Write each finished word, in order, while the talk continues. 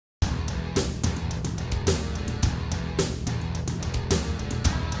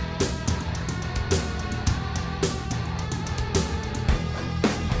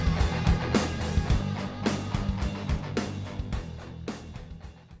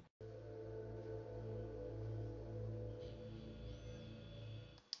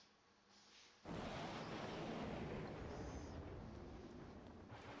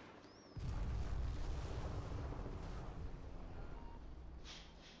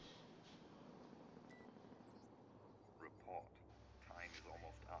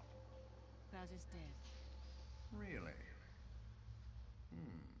is dead. Really?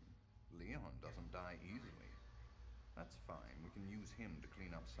 Leon doesn't die easily. That's fine. We can use him to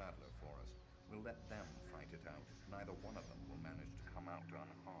clean up Sadler for us. We'll let them fight it out. Neither one of them will manage to come out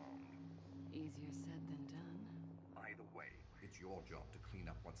unharmed. Easier said than done. Either way, it's your job to clean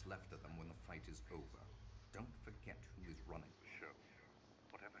up what's left of them when the fight is over. Don't forget who is running the show.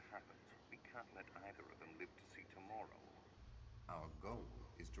 Whatever happens, we can't let either of them live to see tomorrow. Our goal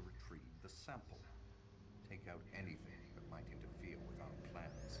is to retrieve the sample. Take out anything that might interfere with our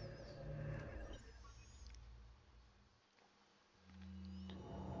plans.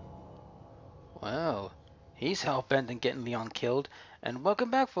 Wow, he's hell-bent on getting Leon killed. And welcome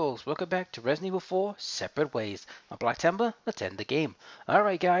back, folks. Welcome back to Resident Evil 4 Separate Ways. I'm Black Temple. Let's end the game.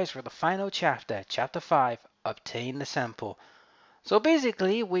 Alright, guys, for the final chapter, Chapter 5, Obtain the Sample. So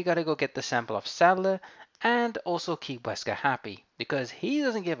basically, we gotta go get the sample of Sadler and also keep Wesker happy. Because he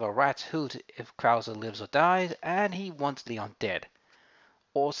doesn't give a rat's hoot if Krauser lives or dies, and he wants Leon dead.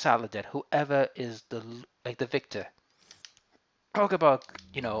 Or Sadler dead, whoever is the victor. Talk about,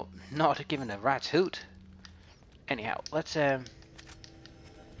 not giving a rat's hoot. Anyhow, let's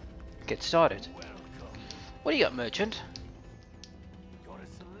get started. What do you got, merchant?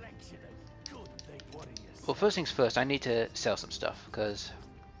 Well, first things first, I need to sell some stuff, because...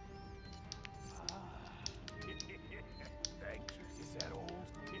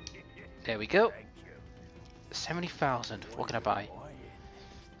 There we go. 70,000. What can I buy?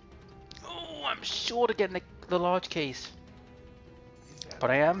 Oh, I'm short of getting the large case. But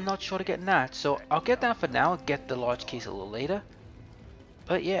I am not sure of getting that, so I'll get that for now, get the large case a little later.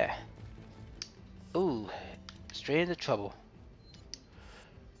 But yeah. Ooh, straight into trouble.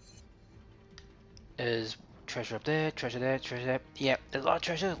 There's treasure up there, treasure there, treasure there. Yep, there's a lot of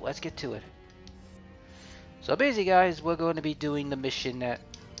treasure, let's get to it. So basically, guys, we're going to be doing the mission that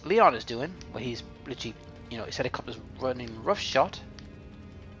Leon is doing, where he's literally, his helicopter's running roughshod.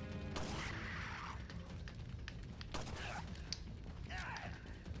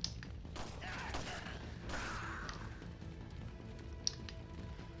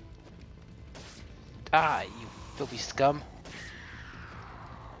 Ah, you filthy scum.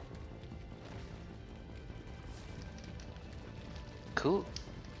 Cool.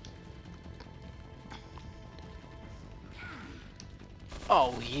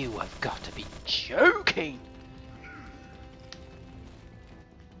 Oh, you have got to be joking!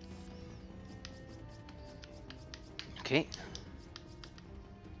 Okay.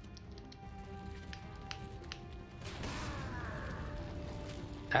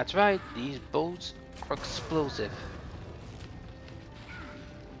 That's right, these bolts are explosive.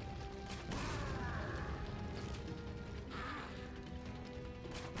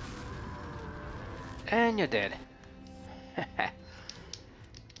 And you're dead.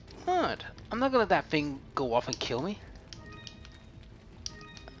 What? I'm not gonna let that thing go off and kill me.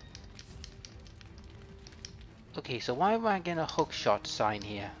 Okay, so why am I getting a hook shot sign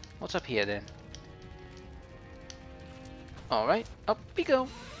here? What's up here then? Alright, up we go.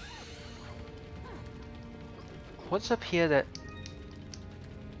 What's up here that...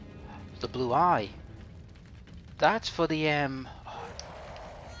 The blue eye. That's for the, Damn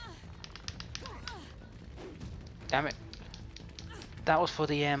it. That was for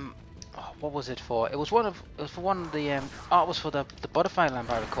the, what was it for? It was for one of the, oh, it was for the butterfly lamp,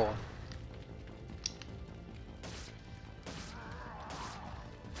 I recall.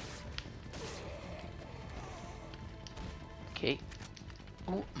 Okay.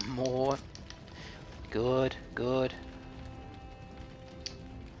 Ooh, more. Good, good.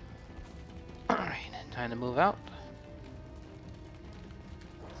 Alright, time to move out.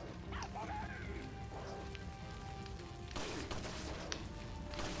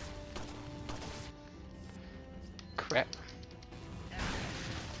 Crap.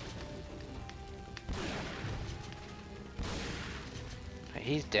 Right,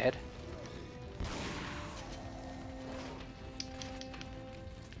 he's dead.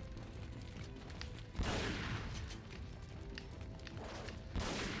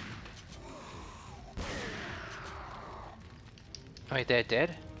 Alright, they're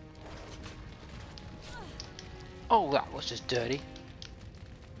dead. Oh, that was just dirty.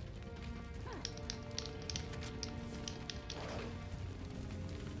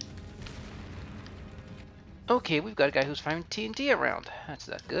 Okay, we've got a guy who's firing TNT around. That's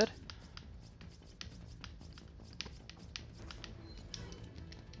not good.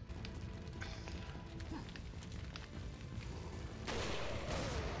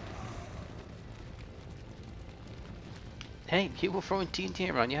 Hey, you were throwing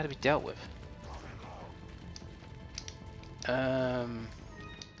TNT around, you had to be dealt with. I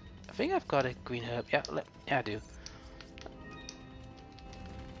think I've got a green herb. Yeah, yeah, I do.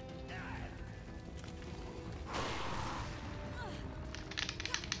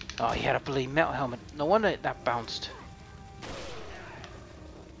 Oh, he had a bloody metal helmet. No wonder that bounced.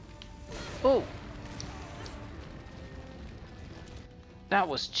 Oh! That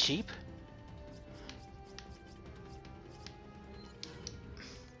was cheap.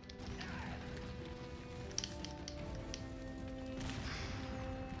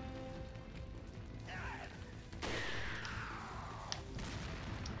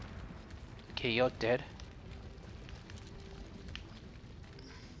 Okay, you're dead.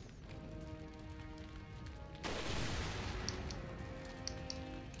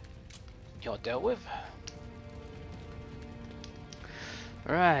 You're dealt with.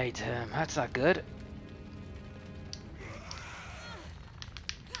 Right, that's not good.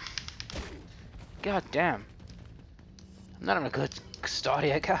 God damn. I'm not having a good start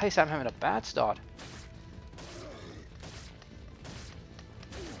here, guys. I'm having a bad start.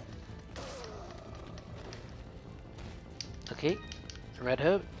 Okay, red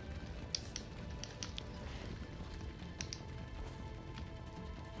herb.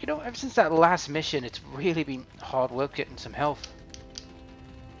 You know, ever since that last mission, it's really been hard work getting some health.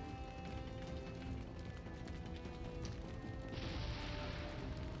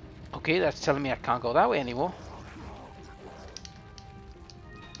 Okay, that's telling me I can't go that way anymore.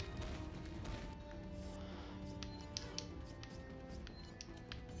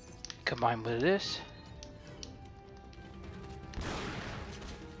 Combined with this.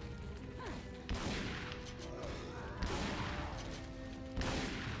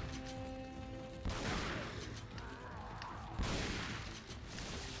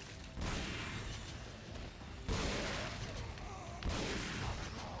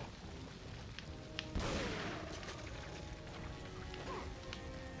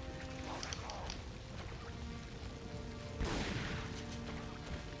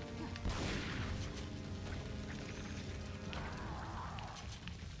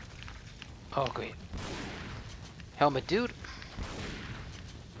 Oh, great. Helmet dude.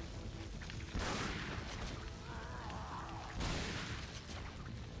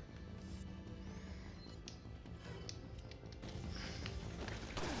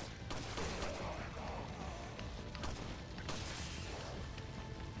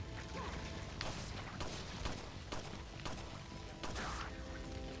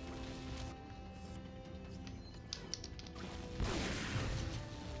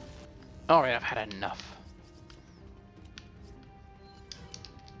 Alright, I've had enough.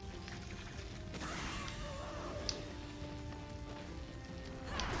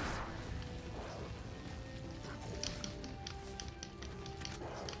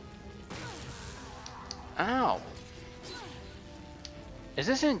 Ow! Is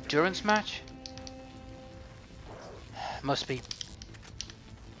this an endurance match? Must be.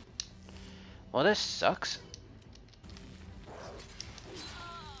 Well, this sucks.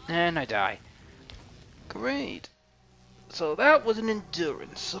 And I die. Great. So that was an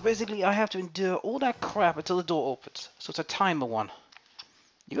endurance. So basically I have to endure all that crap until the door opens. So it's a timer one.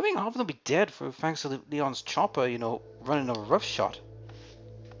 You're going half of them be dead for thanks to Leon's chopper, you know, running a rough shot.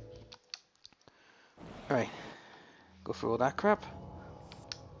 Alright. Go through all that crap.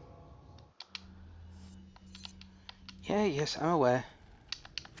 Yeah, yes, I'm aware.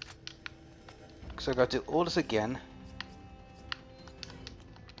 So I gotta do all this again.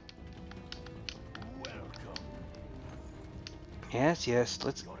 Yes, yes,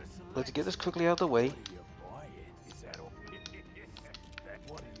 let's get this quickly out of the way.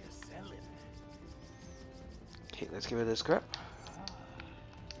 Okay, let's get rid of this crap.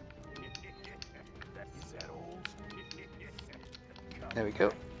 There we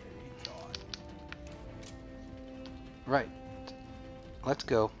go. Right. Let's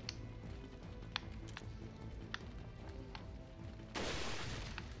go.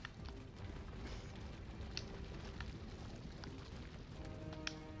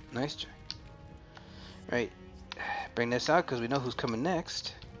 Nice try. Right. Bring this out because we know who's coming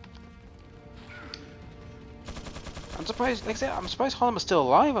next. I'm surprised, like I said, I'm surprised Harlem is still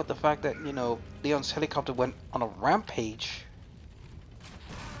alive at the fact that, you know, Leon's helicopter went on a rampage.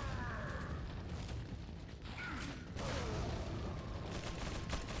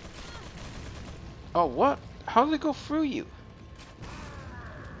 Oh, what? How did it go through you?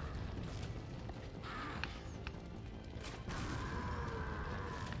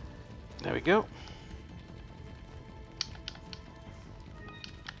 There we go.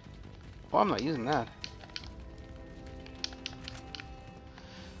 Well, I'm not using that.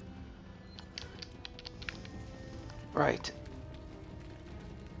 Right.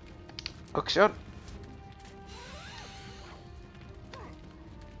 Hookshot.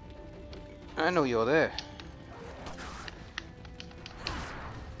 I know you're there.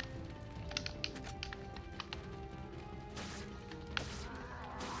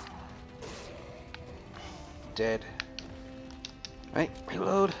 Dead. Right,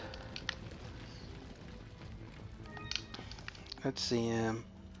 reload. Let's see,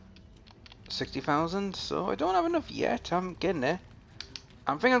 60,000, so I don't have enough yet. I'm getting there.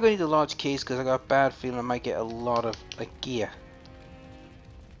 I'm thinking I'm going to need a large case because I got a bad feeling I might get a lot of like gear.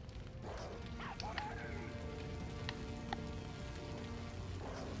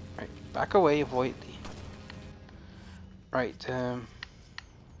 Right, back away, avoid the... Right,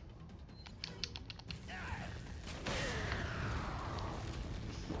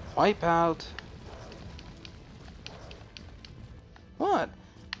 wipe out. What?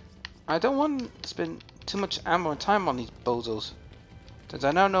 I don't want to spend too much ammo and time on these bozos, since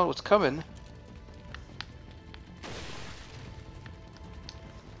I now know what's coming.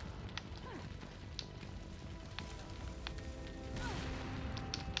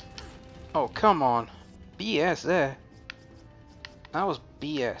 Oh, come on. BS there. That was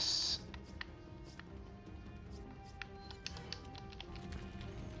BS.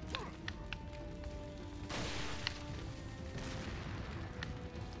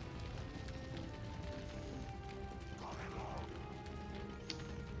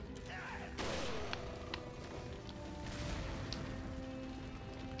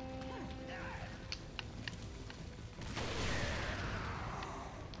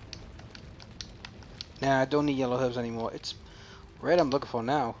 Nah, I don't need yellow herbs anymore. It's red I'm looking for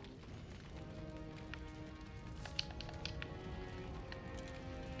now.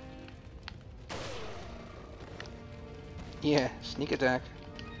 Yeah, sneak attack.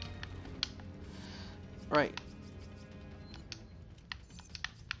 Right.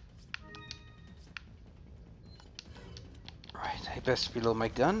 Right, I best reload my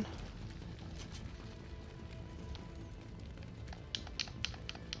gun.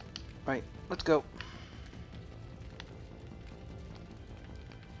 Right, let's go.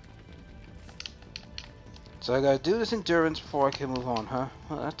 So I gotta do this endurance before I can move on, huh?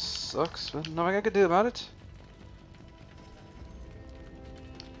 Well, that sucks, but nothing I can do about it.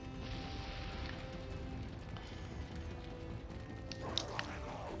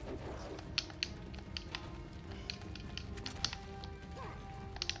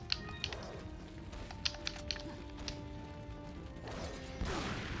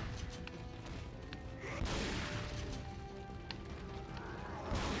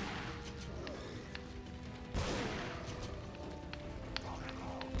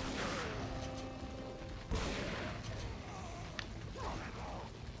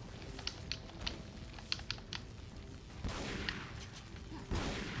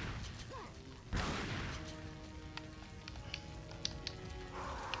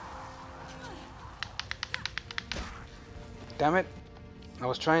 Damn it. I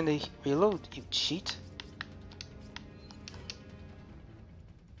was trying to reload, you cheat.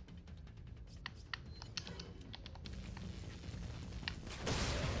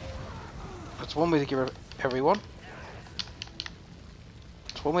 That's one way to get rid of everyone.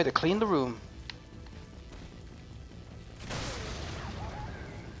 It's one way to clean the room.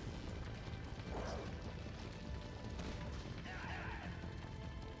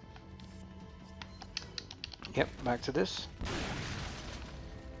 Yep, back to this.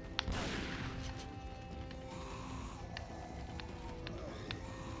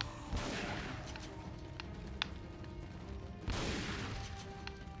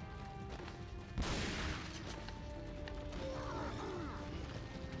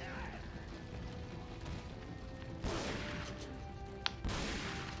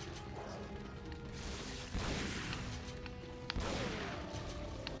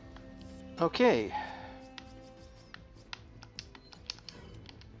 Okay.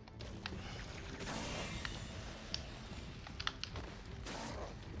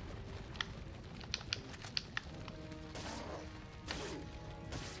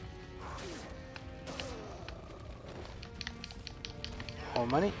 More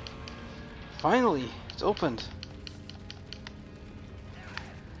money. Finally, it's opened.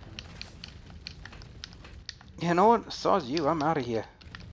 You know what? Saws you. I'm out of here.